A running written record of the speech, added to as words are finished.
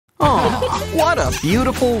Oh, what a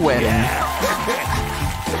beautiful wedding.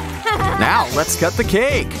 Now let's cut the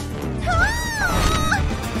cake.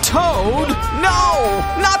 Toad? No,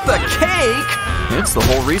 not the cake. It's the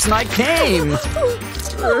whole reason I came.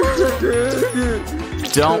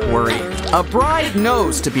 Don't worry, a bride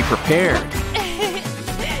knows to be prepared.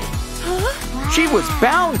 She was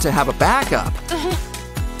bound to have a backup.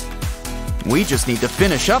 We just need to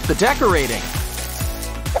finish up the decorating.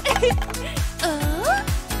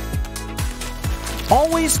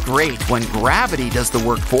 Always great when gravity does the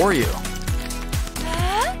work for you.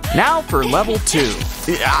 Now for level 2.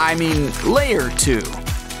 I mean, layer 2.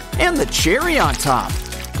 And the cherry on top.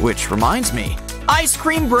 Which reminds me, ice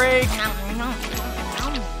cream break!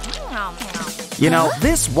 You know,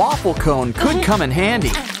 this waffle cone could come in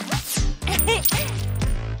handy.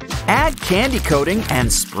 Add candy coating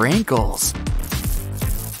and sprinkles.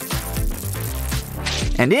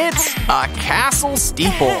 And it's a castle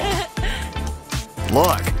steeple.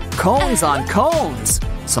 Look, cones on cones,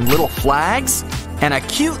 some little flags, and a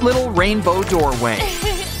cute little rainbow doorway.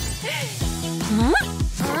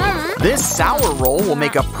 This sour roll will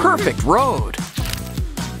make a perfect road.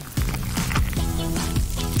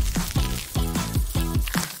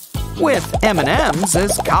 With M&Ms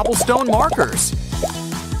as cobblestone markers.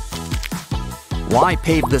 Why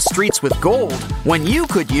pave the streets with gold when you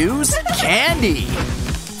could use candy?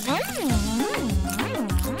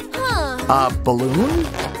 A balloon?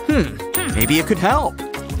 Maybe it could help.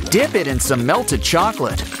 Dip it in some melted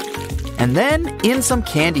chocolate. And then in some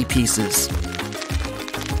candy pieces.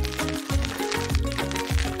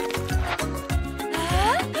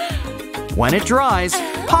 When it dries,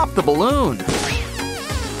 pop the balloon.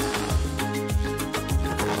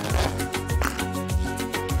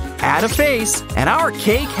 Add a face, and our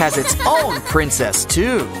cake has its own princess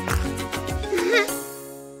too.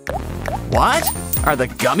 What? Are the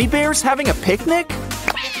Gummy Bears having a picnic?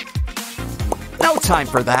 No time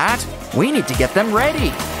for that. We need to get them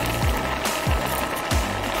ready.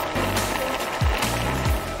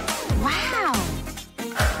 Wow!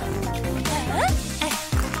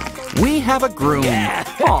 We have a groom.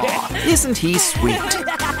 Aw, isn't he sweet?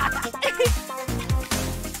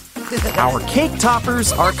 Our cake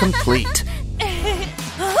toppers are complete.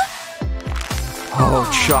 Oh,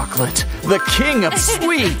 chocolate, the king of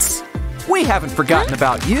sweets! We haven't forgotten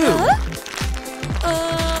about you.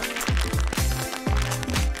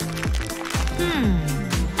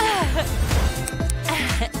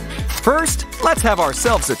 First, let's have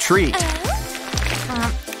ourselves a treat.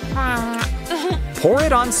 Pour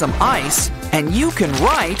it on some ice, and you can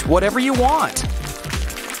write whatever you want.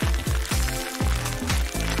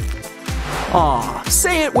 Aw,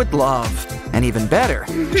 say it with love. And even better,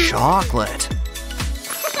 chocolate.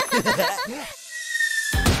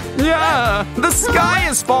 Yeah, the sky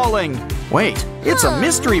is falling. Wait, it's a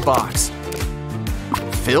mystery box.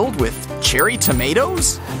 Filled with cherry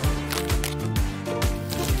tomatoes?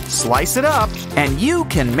 Slice it up, and you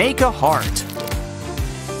can make a heart.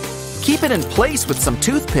 Keep it in place with some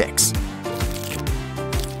toothpicks.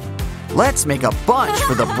 Let's make a bunch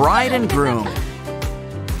for the bride and groom.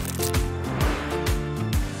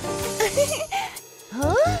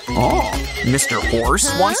 Oh, Mr.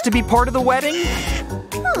 Horse wants to be part of the wedding?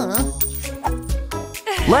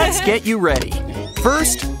 Let's get you ready.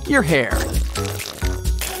 First, your hair.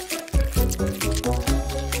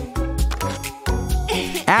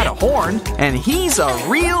 Add a horn, and he's a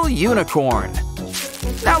real unicorn.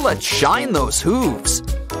 Now let's shine those hooves.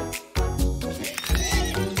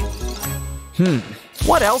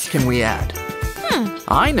 What else can we add?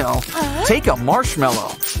 I know. Take a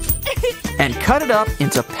marshmallow and cut it up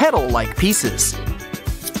into petal-like pieces.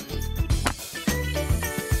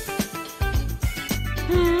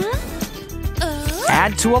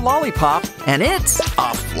 Add to a lollipop, and it's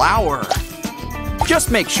a flower. Just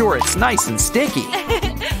make sure it's nice and sticky.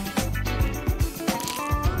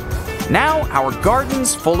 Now our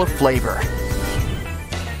garden's full of flavor.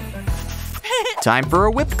 Time for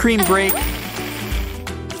a whipped cream break.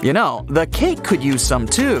 You know, the cake could use some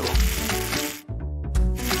too.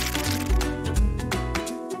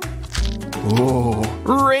 Ooh,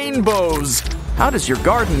 rainbows! How does your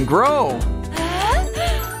garden grow?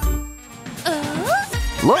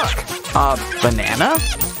 Look, a banana?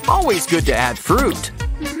 Always good to add fruit.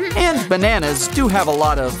 And bananas do have a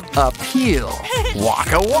lot of appeal.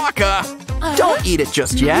 Waka waka! Don't eat it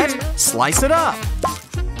just yet. Slice it up.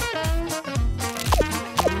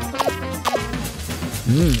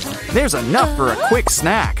 There's enough for a quick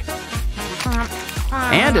snack.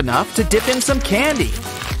 And enough to dip in some candy.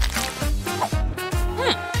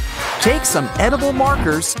 Take some edible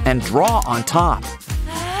markers and draw on top.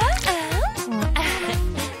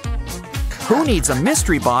 Who needs a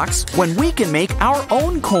mystery box when we can make our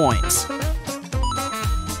own coins?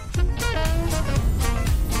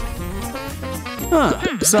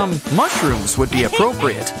 Some mushrooms would be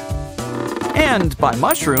appropriate. And by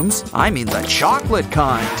mushrooms, I mean the chocolate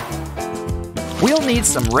kind. We'll need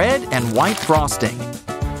some red and white frosting.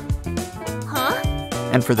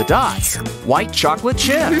 And for the dots, white chocolate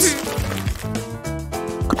chips.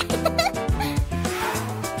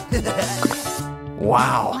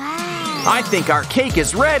 Wow. I think our cake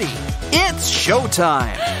is ready. It's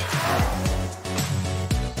showtime.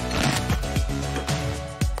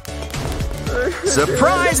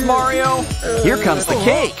 Surprise, Mario! Here comes the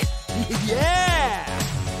cake. Yeah!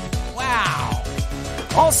 Wow!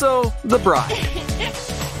 Also, the bride.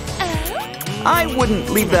 I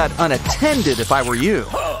wouldn't leave that unattended if I were you.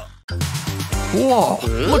 Whoa,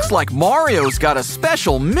 looks like Mario's got a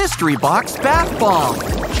special mystery box bath bomb.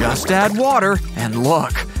 Just add water and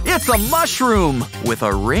look, it's a mushroom with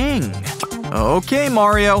a ring. Okay,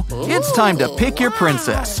 Mario, it's time to pick your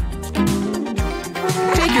princess.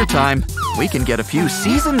 Take your time. We can get a few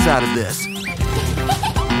seasons out of this.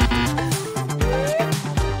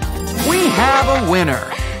 We have a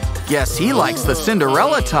winner. Guess he likes the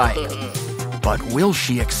Cinderella type. But will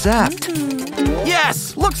she accept?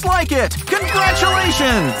 Yes, looks like it!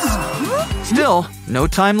 Congratulations! Still, no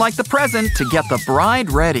time like the present to get the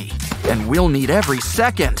bride ready. And we'll need every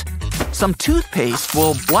second. Some toothpaste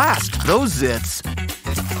will blast those zits.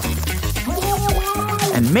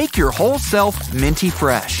 And make your whole self minty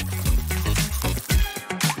fresh.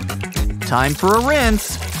 Time for a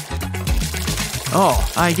rinse.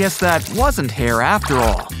 Oh, I guess that wasn't hair after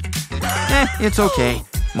all. It's okay.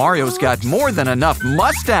 Mario's got more than enough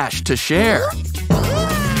mustache to share.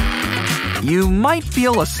 You might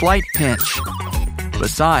feel a slight pinch.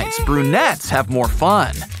 Besides, brunettes have more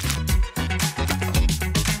fun.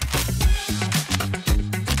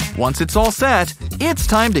 Once it's all set, it's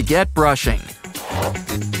time to get brushing.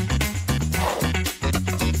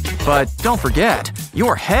 But don't forget,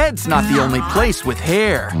 your head's not the only place with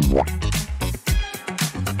hair.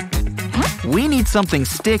 We need something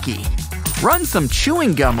sticky. Run some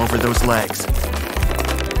chewing gum over those legs.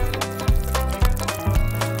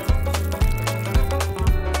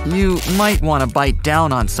 You might want to bite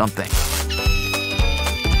down on something.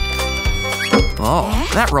 Oh,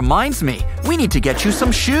 that reminds me. We need to get you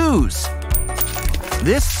some shoes.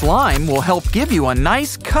 This slime will help give you a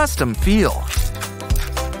nice custom feel.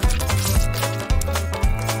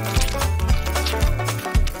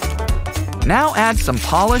 Now add some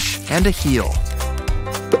polish and a heel.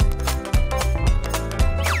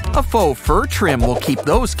 A faux fur trim will keep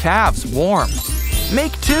those calves warm.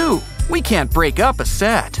 Make two. We can't break up a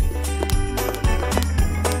set.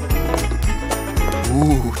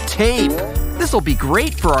 Ooh, tape. This'll be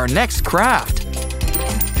great for our next craft.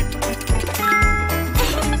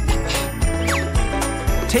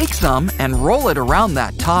 Take some and roll it around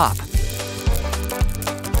that top.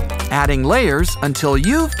 Adding layers until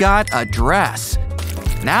you've got a dress.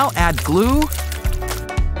 Now add glue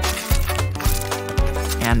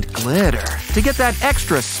and glitter to get that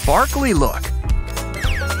extra sparkly look.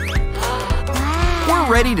 We're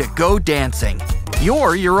ready to go dancing.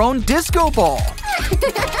 You're your own disco ball.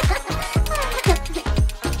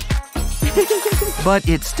 But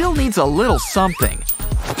it still needs a little something.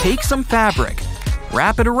 Take some fabric,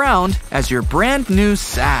 wrap it around as your brand new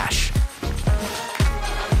sash.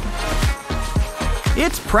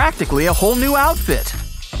 It's practically a whole new outfit.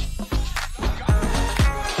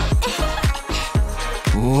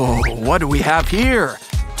 Whoa, what do we have here?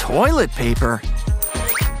 Toilet paper.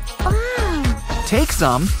 Wow. Take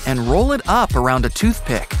some and roll it up around a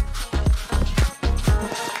toothpick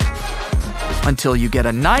until you get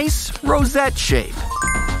a nice rosette shape.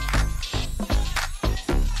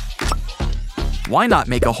 Why not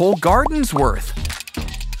make a whole garden's worth?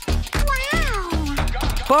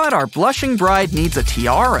 Wow. But our blushing bride needs a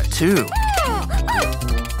tiara too.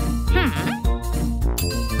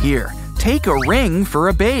 Here, take a ring for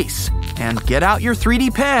a base and get out your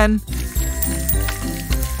 3D pen.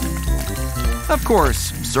 Of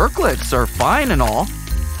course, circlets are fine and all.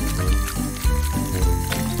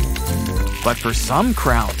 But for some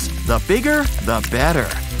crowns, the bigger, the better.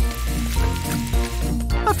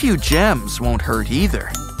 A few gems won't hurt either.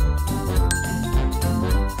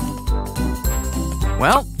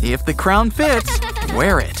 Well, if the crown fits,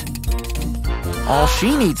 wear it. All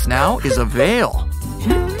she needs now is a veil.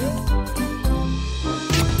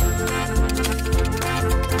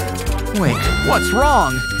 Wait, what's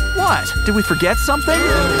wrong? What? Did we forget something?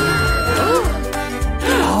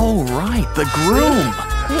 Oh, right, the groom.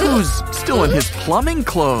 Who's still in his plumbing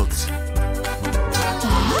clothes.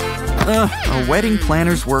 A wedding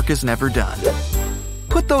planner's work is never done.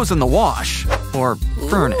 Put those in the wash, or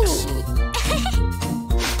furnace.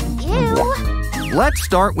 Ew. Let's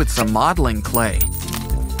start with some modeling clay.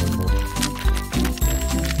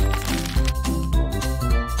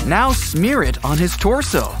 Now smear it on his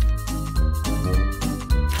torso.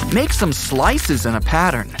 Make some slices in a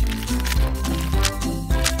pattern.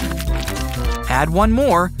 Add one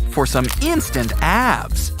more for some instant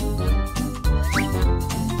abs.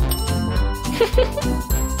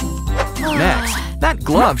 Next, that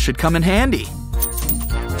glove should come in handy.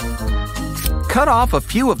 Cut off a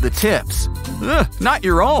few of the tips. Ugh, not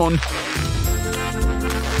your own.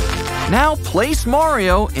 Now place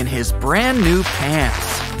Mario in his brand new pants.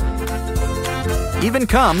 Even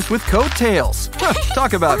comes with coattails.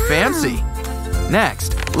 Talk about fancy.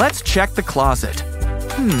 Next, let's check the closet.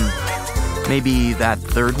 Maybe that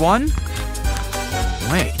third one?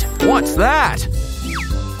 Wait, what's that?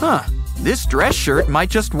 Huh, this dress shirt might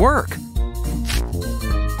just work.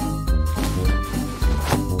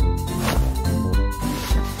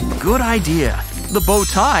 Good idea. The bow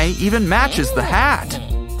tie even matches the hat.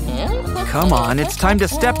 Come on, it's time to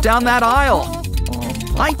step down that aisle.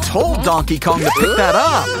 I told Donkey Kong to pick that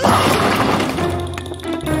up.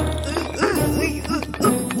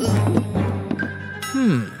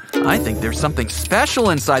 I think there's something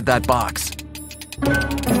special inside that box.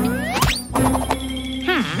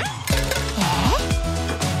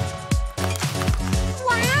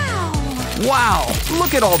 Wow,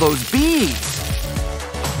 look at all those beads.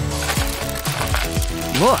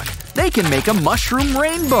 Look, they can make a mushroom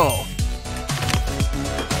rainbow.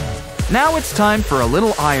 Now it's time for a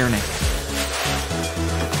little ironing.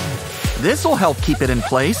 This'll help keep it in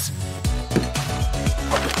place.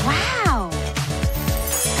 Wow.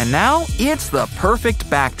 And now it's the perfect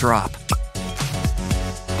backdrop.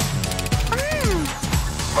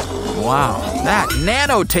 Wow, that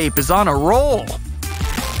nano tape is on a roll.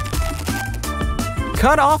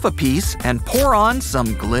 Cut off a piece and pour on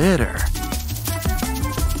some glitter.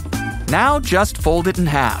 Now just fold it in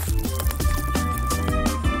half.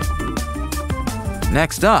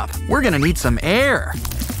 Next up, we're gonna need some air.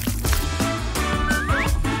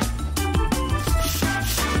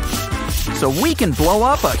 So we can blow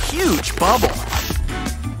up a huge bubble.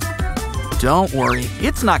 Don't worry,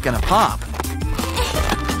 it's not gonna pop.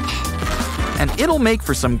 And it'll make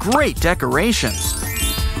for some great decorations.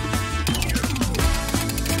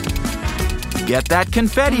 Get that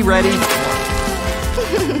confetti ready.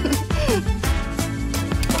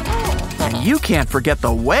 And you can't forget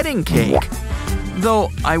the wedding cake.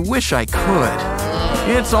 Though I wish I could.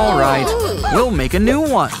 It's all right. We'll make a new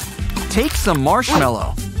one. Take some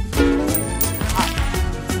marshmallow.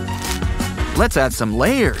 Let's add some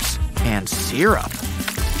layers and syrup.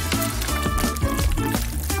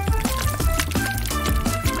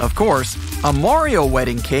 Of course, a Mario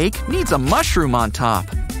wedding cake needs a mushroom on top.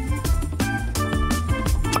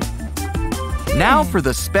 Now for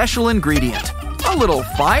the special ingredient, a little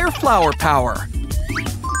fire flower power.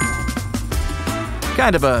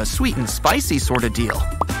 Kind of a sweet and spicy sort of deal.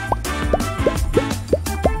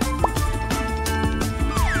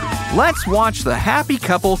 Let's watch the happy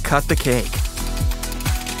couple cut the cake.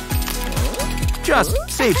 Just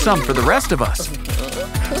save some for the rest of us.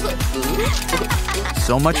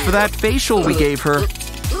 So much for that facial we gave her.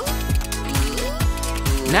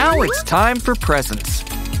 Now it's time for presents.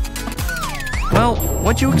 Well,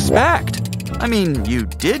 what'd you expect? I mean, you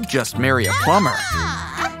did just marry a plumber.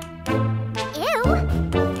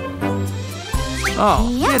 Oh,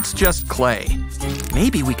 it's just clay.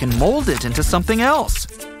 Maybe we can mold it into something else.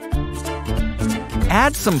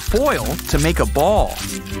 Add some foil to make a ball.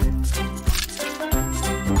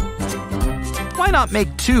 Why not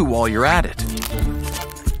make two while you're at it?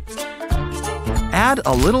 Add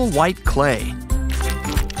a little white clay.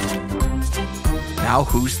 Now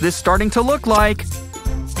who's this starting to look like?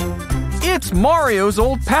 It's Mario's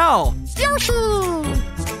old pal, Yoshi!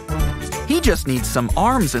 He just needs some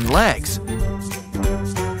arms and legs.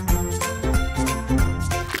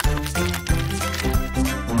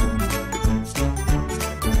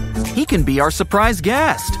 He can be our surprise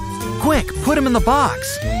guest. Quick, put him in the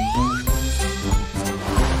box.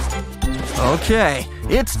 Okay,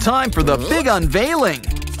 it's time for the big unveiling.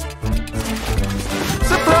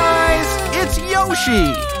 Surprise! It's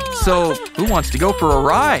Yoshi! So, who wants to go for a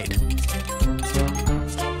ride?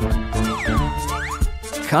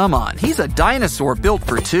 Come on, he's a dinosaur built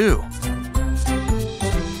for two.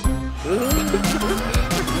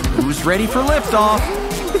 Who's ready for liftoff?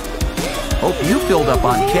 Hope you filled up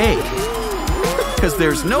on cake. 'Cause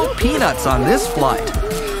there's no peanuts on this flight.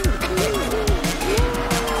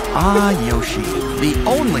 Ah, Yoshi, the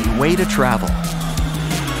only way to travel.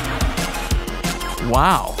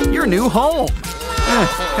 Wow, your new home.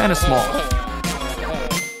 Kind of small.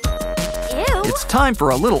 Ew. It's time for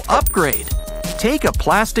a little upgrade. Take a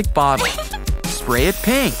plastic bottle. Spray it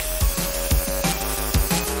pink.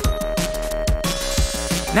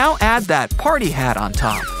 Now add that party hat on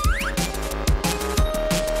top.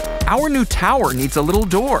 Our new tower needs a little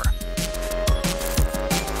door.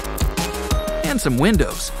 And some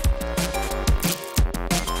windows.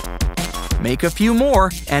 Make a few more,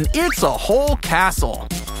 and it's a whole castle.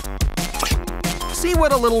 See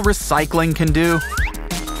what a little recycling can do?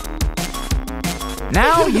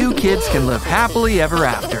 Now you kids can live happily ever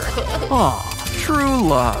after. Aw, true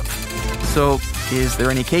love. So, is there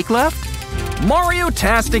any cake left?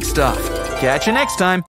 Mario-tastic stuff. Catch you next time.